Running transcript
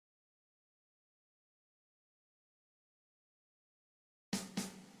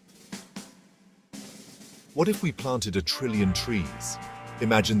What if we planted 1 trillion trees?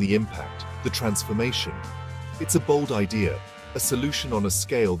 Imagine the impact, the transformation. It's a bold idea, a solution on a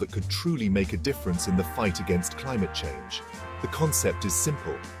scale that could truly make a difference in the fight against climate change. The concept is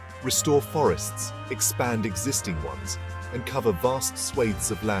simple: restore forests, expand existing ones, and cover vast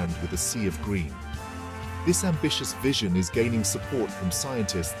swathes of land with a sea of green. This ambitious vision is gaining support from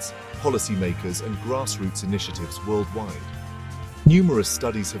scientists, policymakers, and grassroots initiatives worldwide. Numerous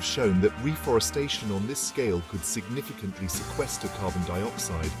studies have shown that reforestation on this scale could significantly sequester carbon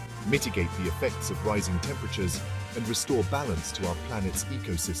dioxide, mitigate the effects of rising temperatures, and restore balance to our planet's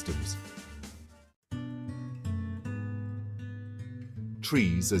ecosystems.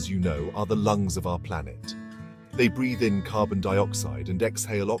 Trees, as you know, are the lungs of our planet. They breathe in carbon dioxide and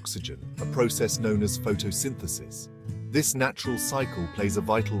exhale oxygen, a process known as photosynthesis. This natural cycle plays a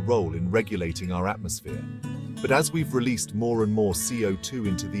vital role in regulating our atmosphere. But as we've released more and more CO2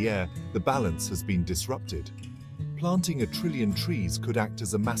 into the air, the balance has been disrupted. Planting 1 trillion trees could act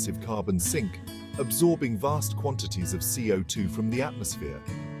as a massive carbon sink, absorbing vast quantities of CO2 from the atmosphere.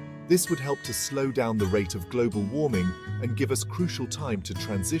 This would help to slow down the rate of global warming and give us crucial time to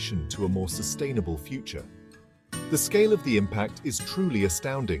transition to a more sustainable future. The scale of the impact is truly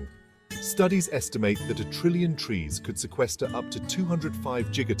astounding. Studies estimate that 1 trillion trees could sequester up to 205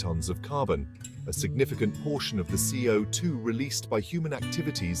 gigatons of carbon, a significant portion of the CO2 released by human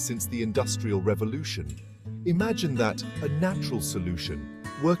activities since the Industrial Revolution. Imagine that, a natural solution,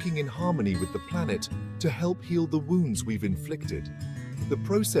 working in harmony with the planet to help heal the wounds we've inflicted. The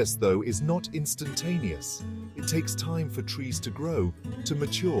process, though, is not instantaneous. It takes time for trees to grow, to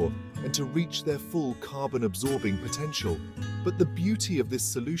mature, and to reach their full carbon-absorbing potential. But the beauty of this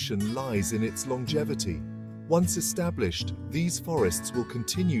solution lies in its longevity. Once established, these forests will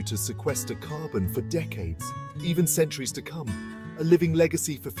continue to sequester carbon for decades, even centuries to come, a living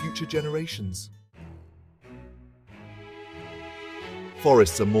legacy for future generations.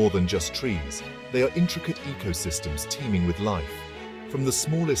 Forests are more than just trees. They are intricate ecosystems teeming with life. From the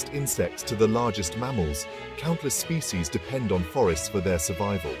smallest insects to the largest mammals, countless species depend on forests for their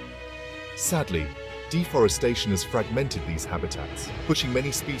survival. Sadly, deforestation has fragmented these habitats, pushing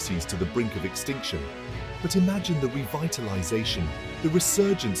many species to the brink of extinction. But imagine the revitalization, the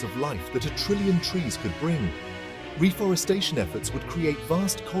resurgence of life that 1 trillion trees could bring. Reforestation efforts would create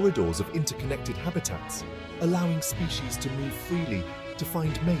vast corridors of interconnected habitats, allowing species to move freely, to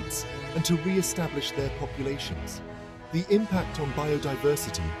find mates, and to re-establish their populations. The impact on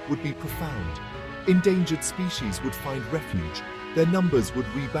biodiversity would be profound. Endangered species would find refuge, their numbers would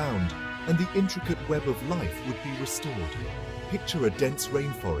rebound, and the intricate web of life would be restored. Picture a dense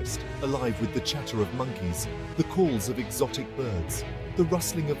rainforest, alive with the chatter of monkeys, the calls of exotic birds, the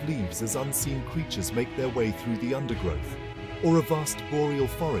rustling of leaves as unseen creatures make their way through the undergrowth. Or a vast boreal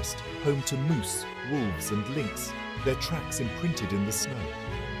forest, home to moose, wolves, and lynx, their tracks imprinted in the snow.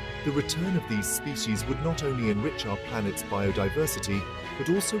 The return of these species would not only enrich our planet's biodiversity, but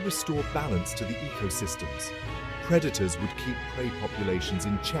also restore balance to the ecosystems. Predators would keep prey populations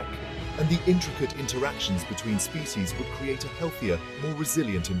in check, and the intricate interactions between species would create a healthier, more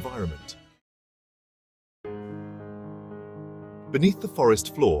resilient environment. Beneath the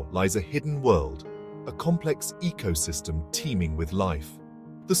forest floor lies a hidden world, a complex ecosystem teeming with life.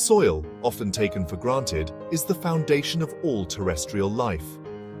 The soil, often taken for granted, is the foundation of all terrestrial life.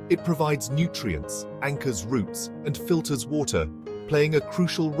 It provides nutrients, anchors roots, and filters water, playing a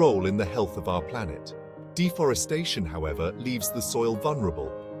crucial role in the health of our planet. Deforestation, however, leaves the soil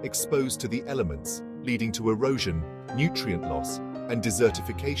vulnerable, exposed to the elements, leading to erosion, nutrient loss, and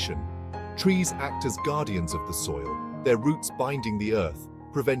desertification. Trees act as guardians of the soil, their roots binding the earth,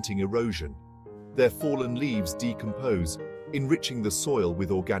 preventing erosion. Their fallen leaves decompose, enriching the soil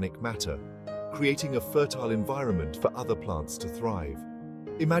with organic matter, creating a fertile environment for other plants to thrive.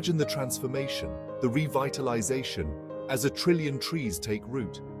 Imagine the transformation, the revitalization, as 1 trillion trees take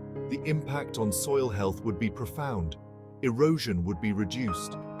root. The impact on soil health would be profound. Erosion would be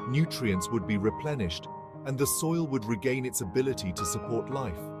reduced, nutrients would be replenished, and the soil would regain its ability to support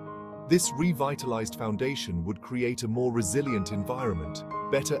life. This revitalized foundation would create a more resilient environment,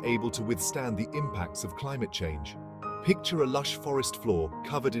 better able to withstand the impacts of climate change. Picture a lush forest floor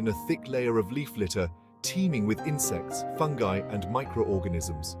covered in a thick layer of leaf litter, teeming with insects, fungi, and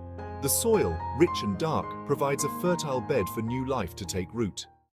microorganisms. The soil, rich and dark, provides a fertile bed for new life to take root.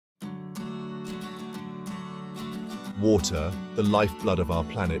 Water, the lifeblood of our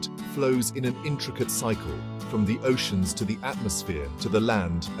planet, flows in an intricate cycle, from the oceans to the atmosphere to the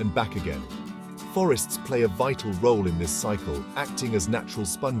land and back again. Forests play a vital role in this cycle, acting as natural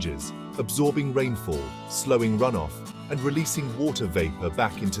sponges, absorbing rainfall, slowing runoff, and releasing water vapor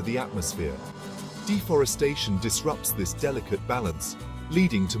back into the atmosphere. Deforestation disrupts this delicate balance,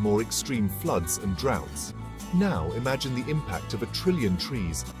 leading to more extreme floods and droughts. Now imagine the impact of 1 trillion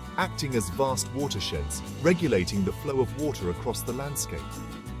trees acting as vast watersheds, regulating the flow of water across the landscape.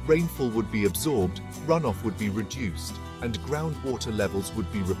 Rainfall would be absorbed, runoff would be reduced, and groundwater levels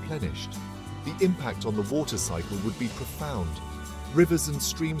would be replenished. The impact on the water cycle would be profound. Rivers and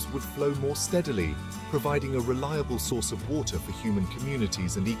streams would flow more steadily, providing a reliable source of water for human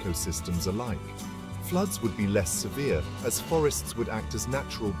communities and ecosystems alike. Floods would be less severe, as forests would act as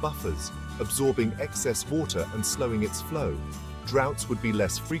natural buffers, absorbing excess water and slowing its flow. Droughts would be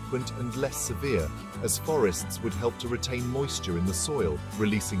less frequent and less severe, as forests would help to retain moisture in the soil,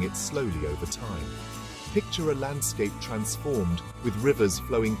 releasing it slowly over time. Picture a landscape transformed, with rivers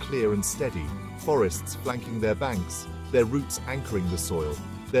flowing clear and steady, forests flanking their banks, their roots anchoring the soil,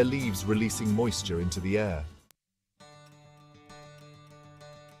 their leaves releasing moisture into the air.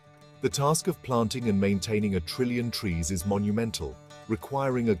 The task of planting and maintaining 1 trillion trees is monumental,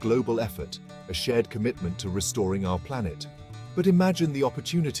 requiring a global effort, a shared commitment to restoring our planet. But imagine the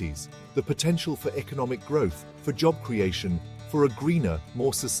opportunities, the potential for economic growth, for job creation, for a greener,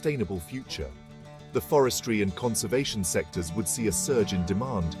 more sustainable future. The forestry and conservation sectors would see a surge in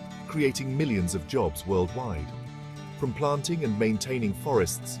demand, creating millions of jobs worldwide. From planting and maintaining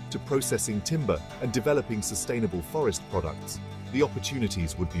forests to processing timber and developing sustainable forest products, the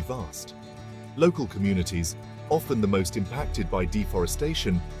opportunities would be vast. Local communities, often the most impacted by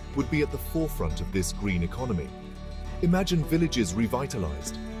deforestation, would be at the forefront of this green economy. Imagine villages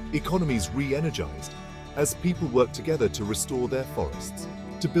revitalized, economies re-energized, as people work together to restore their forests,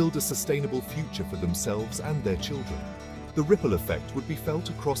 to build a sustainable future for themselves and their children. The ripple effect would be felt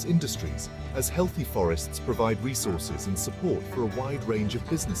across industries, as healthy forests provide resources and support for a wide range of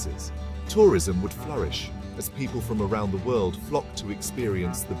businesses. Tourism would flourish, as people from around the world flock to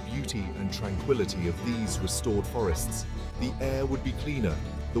experience the beauty and tranquility of these restored forests. The air would be cleaner,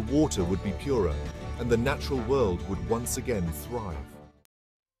 the water would be purer, and the natural world would once again thrive.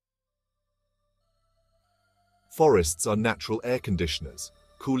 Forests are natural air conditioners,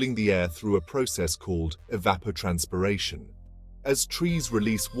 cooling the air through a process called evapotranspiration. As trees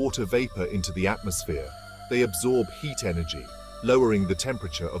release water vapor into the atmosphere, they absorb heat energy, lowering the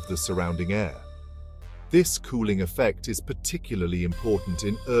temperature of the surrounding air. This cooling effect is particularly important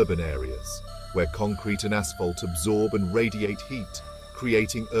in urban areas, where concrete and asphalt absorb and radiate heat,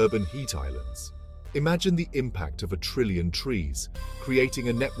 creating urban heat islands. Imagine the impact of 1 trillion trees, creating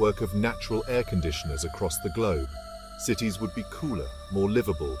a network of natural air conditioners across the globe. Cities would be cooler, more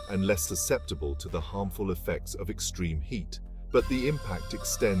livable, and less susceptible to the harmful effects of extreme heat. But the impact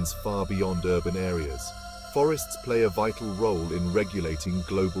extends far beyond urban areas. Forests play a vital role in regulating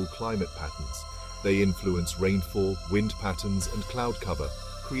global climate patterns. They influence rainfall, wind patterns, and cloud cover,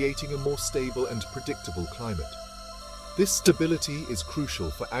 creating a more stable and predictable climate. This stability is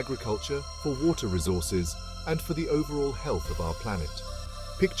crucial for agriculture, for water resources, and for the overall health of our planet.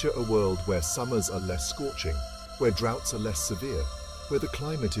 Picture a world where summers are less scorching, where droughts are less severe, where the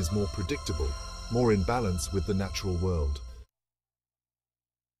climate is more predictable, more in balance with the natural world.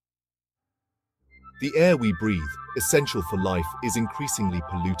 The air we breathe, essential for life, is increasingly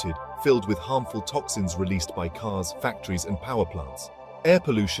polluted, filled with harmful toxins released by cars, factories, and power plants. Air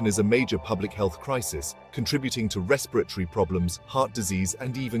pollution is a major public health crisis, contributing to respiratory problems, heart disease,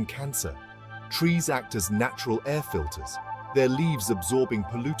 and even cancer. Trees act as natural air filters, their leaves absorbing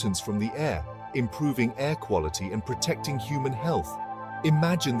pollutants from the air, improving air quality and protecting human health.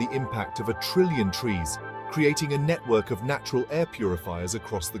 Imagine the impact of 1 trillion trees, creating a network of natural air purifiers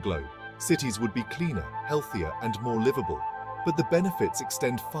across the globe. Cities would be cleaner, healthier, and more livable. But the benefits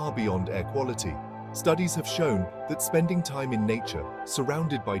extend far beyond air quality. Studies have shown that spending time in nature,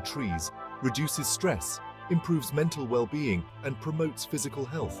 surrounded by trees, reduces stress, improves mental well-being, and promotes physical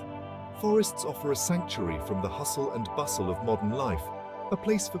health. Forests offer a sanctuary from the hustle and bustle of modern life, a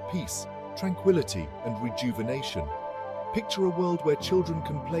place for peace, tranquility, and rejuvenation. Picture a world where children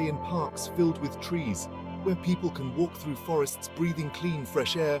can play in parks filled with trees, where people can walk through forests breathing clean,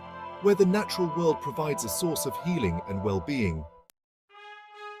 fresh air, where the natural world provides a source of healing and well-being.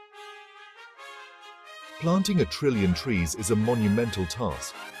 Planting 1 trillion trees is a monumental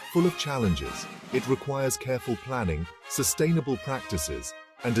task, full of challenges. It requires careful planning, sustainable practices,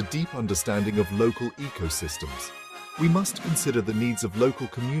 and a deep understanding of local ecosystems. We must consider the needs of local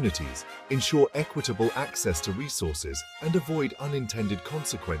communities, ensure equitable access to resources, and avoid unintended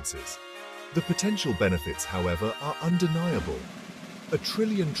consequences. The potential benefits, however, are undeniable. 1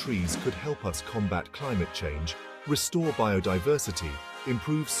 trillion trees could help us combat climate change, restore biodiversity,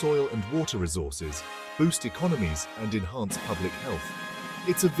 improve soil and water resources, boost economies, and enhance public health.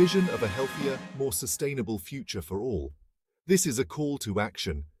 It's a vision of a healthier, more sustainable future for all. This is a call to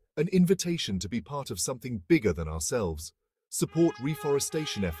action, an invitation to be part of something bigger than ourselves. Support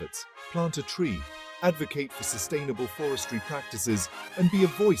reforestation efforts, plant a tree, advocate for sustainable forestry practices, and be a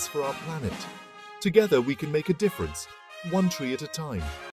voice for our planet. Together we can make a difference, one tree at a time.